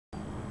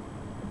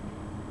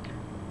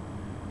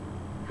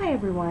Hi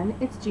everyone,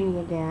 it's Jeannie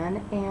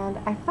again, and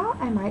I thought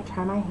I might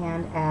try my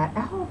hand at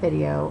a haul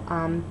video.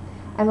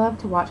 I love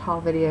to watch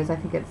haul videos. I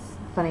think it's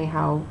funny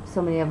how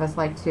so many of us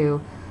like to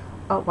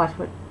watch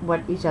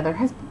what each other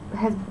has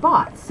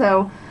bought.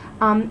 So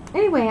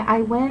anyway,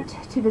 I went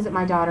to visit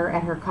my daughter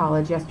at her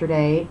college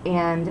yesterday,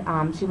 and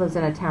she lives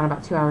in a town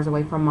about 2 hours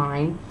away from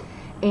mine.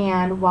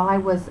 And while I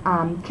was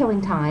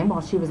killing time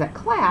while she was at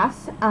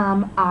class,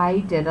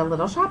 I did a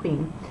little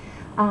shopping.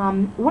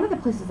 One of the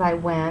places I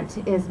went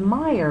is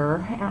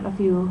Meijer. I don't know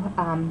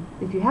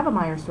if you have a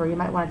Meijer store, you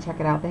might want to check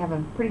it out. They have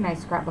a pretty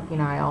nice scrapbooking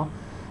aisle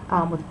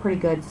with pretty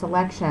good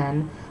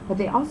selection. But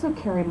they also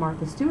carry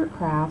Martha Stewart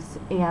crafts,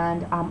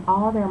 and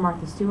all their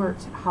Martha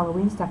Stewart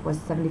Halloween stuff was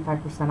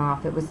 75%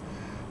 off. It was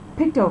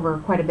picked over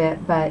quite a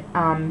bit, but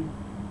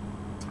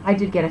I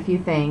did get a few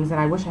things, and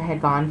I wish I had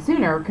gone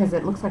sooner because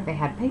it looks like they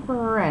had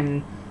paper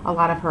and a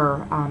lot of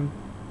her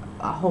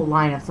a whole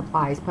line of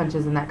supplies,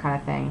 punches and that kind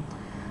of thing.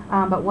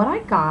 But what I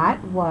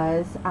got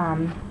was,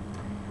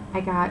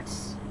 I got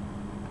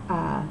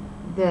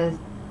the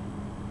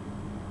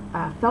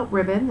felt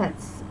ribbon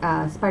that's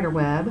spider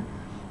web,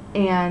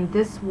 and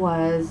this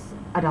was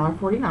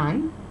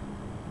 $1.49.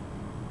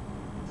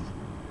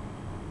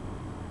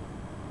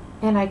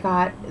 And I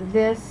got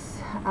this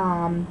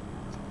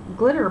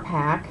glitter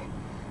pack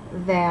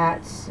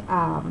that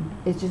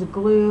is just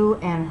glue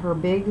and her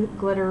big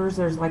glitters.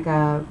 There's like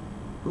a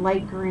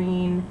light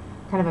green,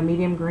 kind of a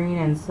medium green,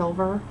 and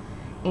silver.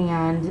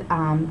 And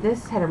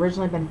this had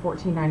originally been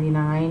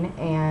 $14.99,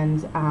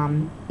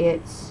 and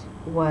it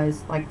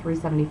was like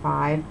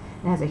 $3.75, and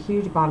has a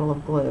huge bottle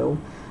of glue.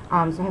 So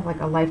I have like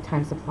a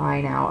lifetime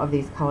supply now of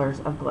these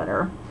colors of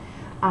glitter.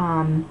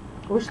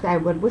 Wish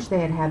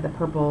they had the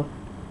purple,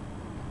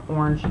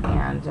 orange,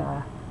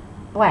 and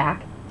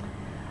black.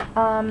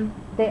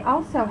 They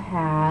also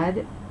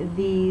had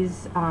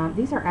these.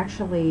 These are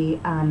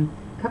actually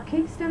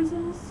cupcake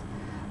stencils,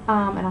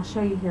 and I'll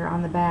show you here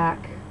on the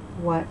back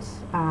what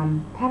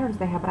patterns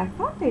they have, but I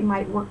thought they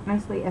might work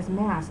nicely as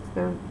masks.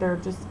 They're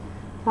just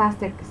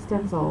plastic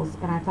stencils,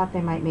 and I thought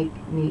they might make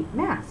neat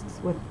masks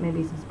with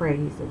maybe some spray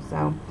adhesive.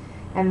 So,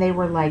 and they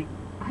were like,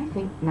 I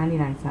think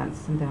 99 cents,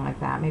 something like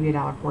that, maybe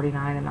 $1.49,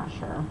 I'm not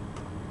sure.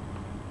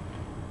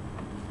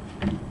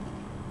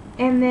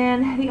 And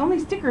then the only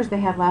stickers they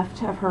had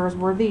left of hers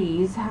were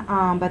these,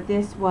 but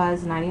this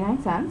was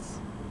 99 cents,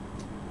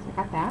 so I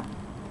got that.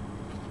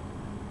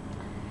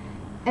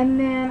 And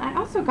then I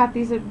also got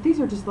these are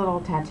just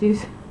little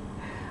tattoos.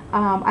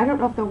 I don't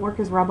know if they'll work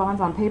as rub-ons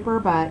on paper,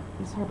 but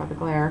sorry about the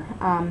glare.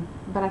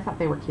 But I thought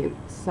they were cute.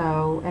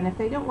 So, and if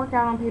they don't work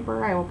out on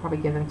paper, I will probably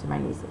give them to my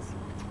nieces.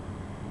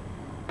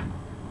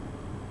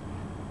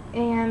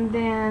 And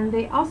then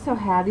they also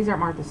had, these aren't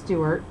Martha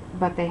Stewart,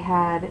 but they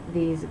had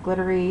these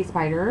glittery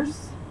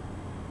spiders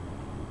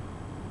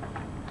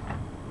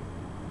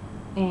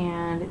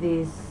and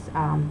these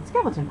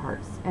skeleton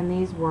parts, and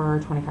these were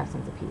 25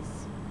 cents a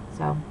piece.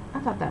 So I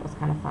thought that was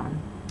kind of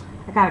fun.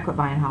 I gotta quit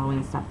buying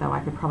Halloween stuff though.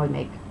 I could probably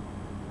make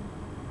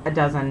a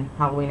dozen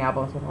Halloween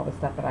albums with all the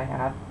stuff that I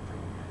have.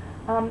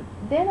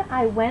 Then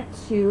I went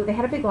to, they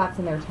had a Big Lots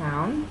in their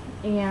town,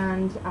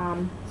 and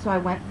so I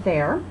went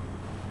there,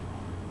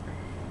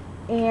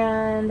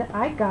 and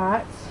I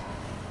got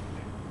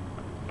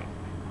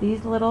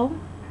this little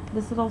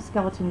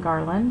skeleton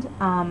garland.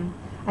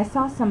 I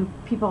saw some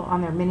people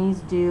on their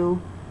minis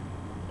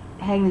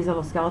hang these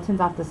little skeletons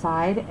off the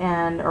side,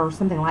 or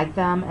something like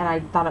them, and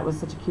I thought it was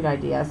such a cute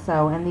idea.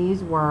 So, and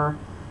these were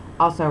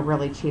also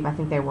really cheap. I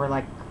think they were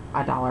like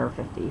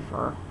 $1.50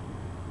 for,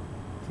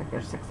 looks like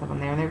there's 6 of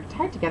them there, and they're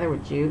tied together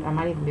with jute. I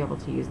might even be able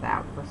to use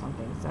that for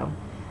something. So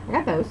I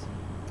got those.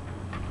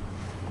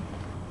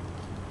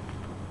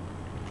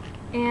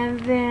 And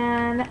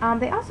then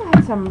they also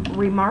had some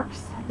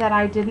remarks that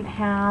I didn't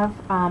have.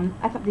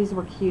 I thought these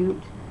were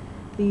cute.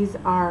 These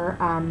are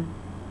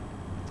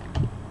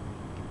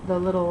the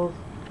little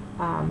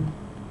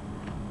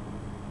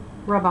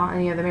rub-on,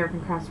 the American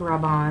Crafts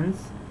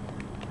rub-ons.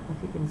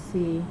 If you can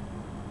see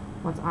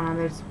what's on them,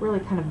 it's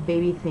really kind of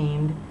baby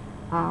themed.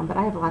 But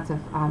I have lots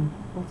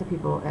of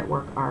people at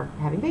work are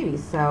having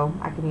babies, so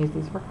I can use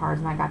these for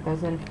cards, and I got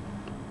those in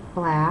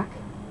black,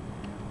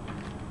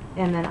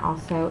 and then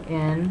also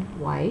in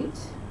white.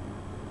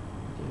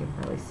 You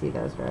can really see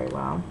those very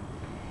well.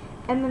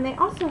 And then they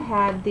also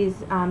had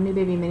these new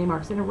baby mini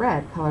marks in a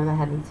red color that I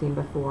hadn't seen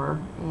before,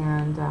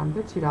 and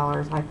they're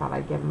 $2. I thought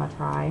I'd give them a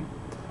try.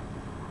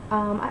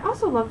 I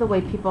also love the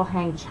way people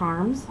hang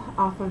charms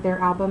off of their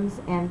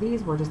albums, and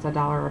these were just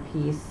 $1 a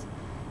piece.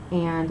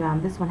 And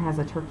this one has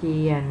a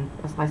turkey and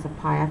a slice of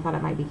pie. I thought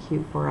it might be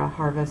cute for a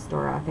harvest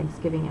or a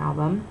Thanksgiving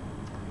album.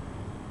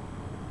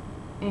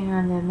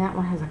 And then that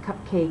one has a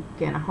cupcake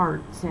and a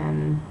heart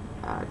and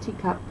a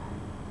teacup.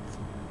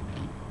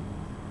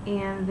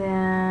 And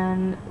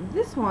then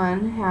this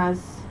one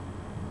has,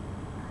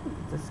 I think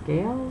it's a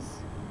scales.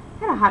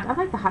 And I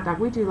like the hot dog.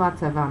 We do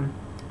lots of,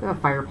 we have a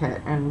fire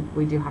pit, and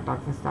we do hot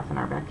dogs and stuff in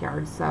our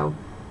backyard. So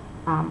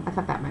I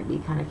thought that might be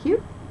kind of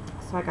cute.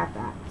 So I got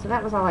that. So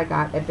that was all I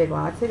got at Big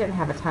Lots. They didn't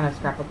have a ton of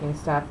scrapbooking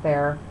stuff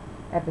there.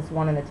 at this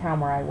one in the town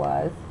where I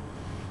was.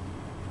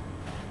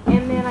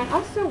 And then I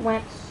also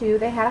went to,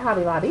 they had a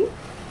Hobby Lobby.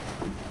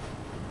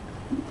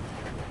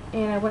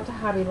 And I went to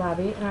Hobby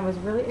Lobby and I was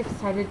really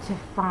excited to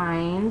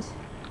find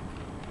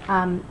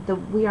the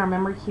We Are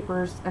Memory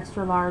Keepers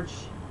extra large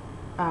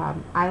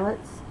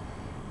eyelets.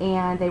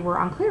 And they were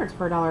on clearance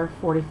for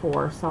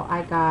 $1.44. So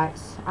I got,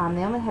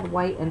 they only had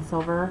white and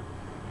silver.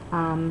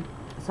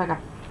 So I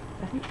got,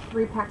 I think,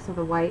 3 packs of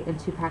the white and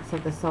 2 packs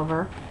of the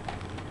silver.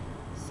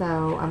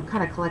 So I'm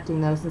kind of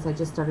collecting those since I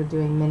just started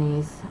doing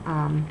minis.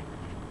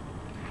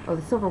 Oh,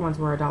 the silver ones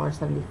were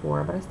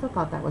 $1.74, but I still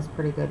thought that was a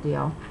pretty good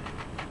deal.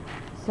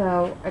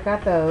 So I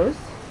got those.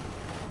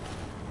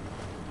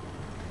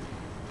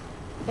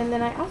 And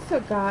then I also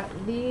got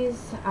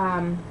these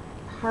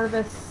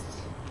Harvest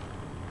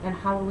and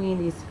Halloween,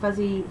 these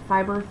fuzzy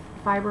fibers.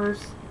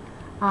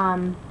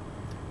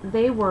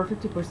 They were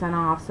 50%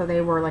 off, so they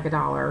were like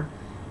 $1.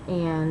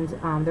 And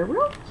they're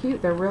real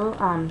cute. They're real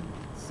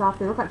soft.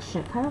 They look like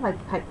kind of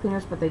like pipe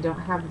cleaners, but they don't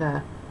have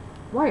the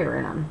wire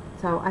in them.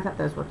 So I thought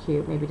those were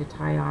cute, maybe to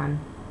tie on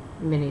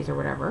minis or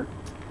whatever.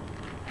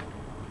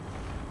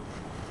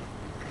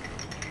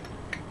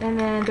 And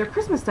then their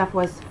Christmas stuff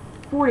was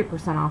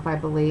 40% off, I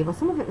believe. Well,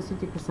 some of it was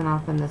 50%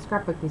 off, and the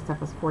scrapbooky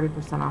stuff was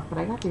 40% off. But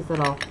I got these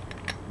little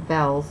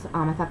bells.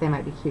 I thought they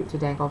might be cute to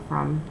dangle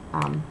from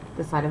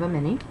the side of a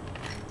mini.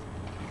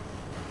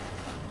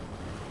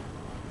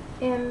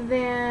 And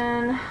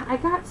then I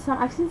got some,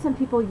 I've seen some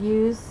people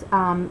use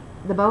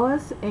the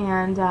boas,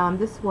 and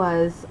this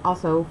was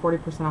also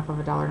 40% off of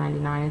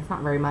 $1.99. It's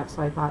not very much,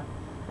 so I thought,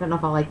 I don't know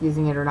if I like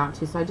using it or not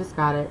too, so I just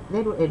got it.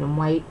 They were in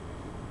white,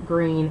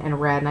 green,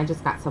 and red, and I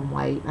just got some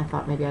white, and I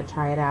thought maybe I'd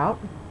try it out.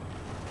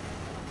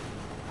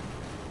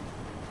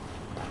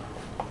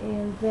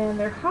 And then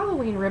their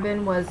Halloween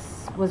ribbon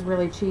was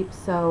really cheap,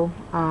 so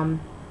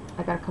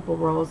I got a couple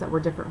rolls that were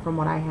different from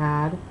what I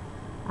had.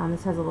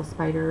 This has little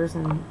spiders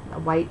and a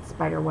white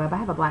spider web. I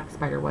have a black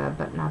spider web,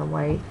 but not a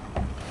white.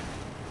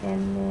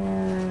 And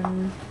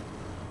then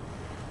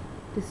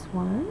this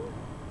one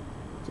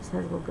just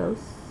has little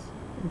ghosts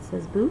and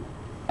says boo.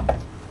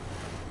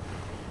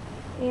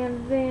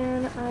 And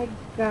then I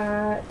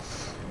got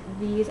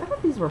these. I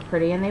thought these were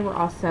pretty, and they were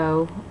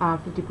also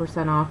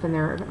 50% off. And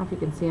they're, I don't know if you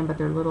can see them, but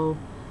they're little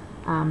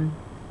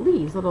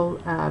leaves, little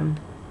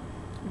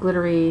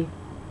glittery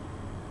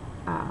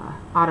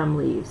autumn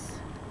leaves.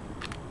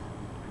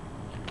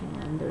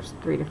 And there's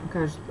 3 different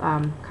colors,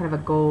 kind of a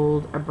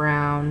gold, a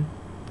brown,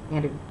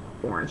 and an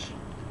orange.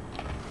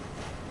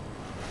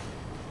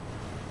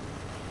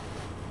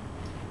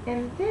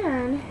 And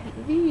then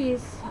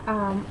these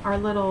are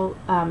little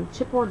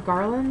chipboard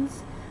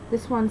garlands.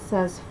 This one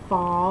says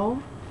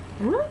fall,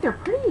 and really they're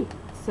pretty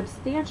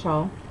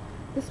substantial.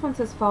 This one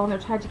says fall, and they're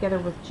tied together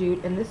with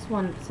jute, and this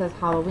one says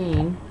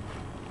Halloween.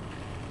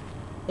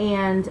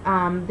 And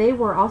they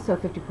were also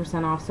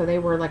 50% off, so they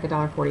were like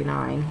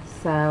 $1.49.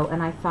 So,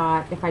 and I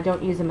thought if I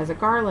don't use them as a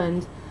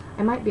garland,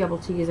 I might be able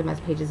to use them as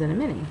pages in a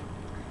mini.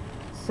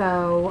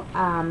 So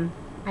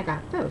I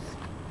got those.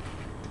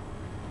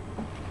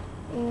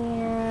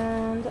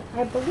 And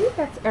I believe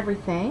that's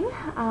everything.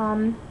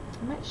 I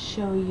might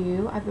show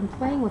you. I've been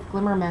playing with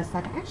Glimmer Mist.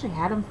 I've actually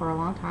had them for a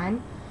long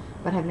time,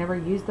 but have never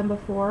used them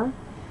before.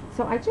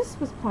 So I just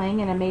was playing,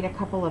 and I made a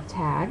couple of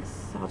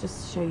tags. I'll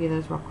just show you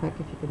those real quick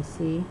if you can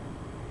see.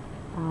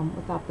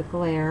 Without the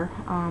glare.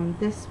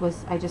 This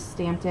was, I just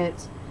stamped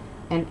it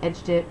and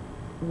edged it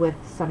with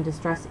some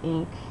distress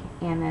ink,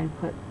 and then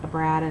put a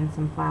brad and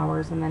some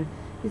flowers, and then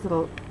these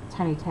little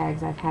tiny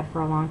tags I've had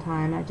for a long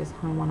time. I just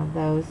hung one of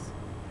those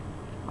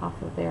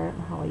off of there. I don't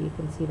know how well you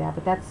can see that,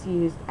 but that's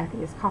used, I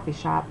think it's Coffee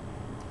Shop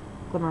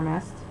Glimmer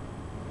Mist.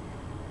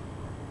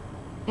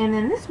 And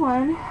then this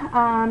one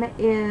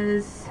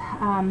is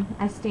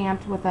I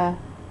stamped with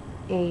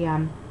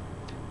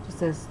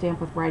just a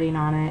stamp with writing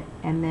on it,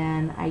 and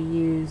then I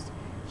used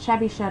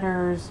shabby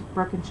shutters,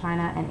 broken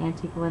china, and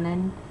antique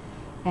linen.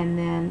 And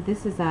then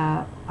this is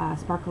a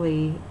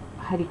sparkly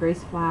Heidi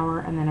Grace flower,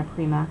 and then a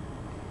Prima.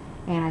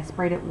 And I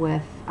sprayed it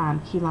with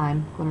key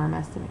lime Glimmer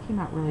Mist, and it came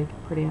out really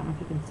pretty. I don't know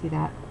if you can see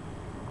that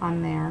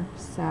on there.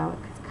 So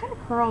it's kind of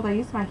curled. I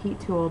used my heat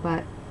tool,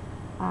 but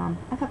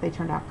I thought they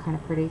turned out kind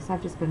of pretty. So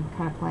I've just been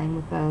kind of playing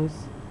with those.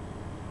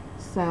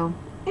 So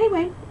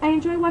anyway, I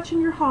enjoy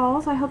watching your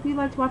hauls. I hope you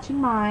liked watching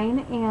mine,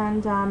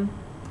 and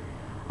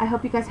I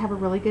hope you guys have a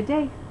really good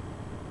day.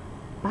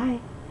 Bye.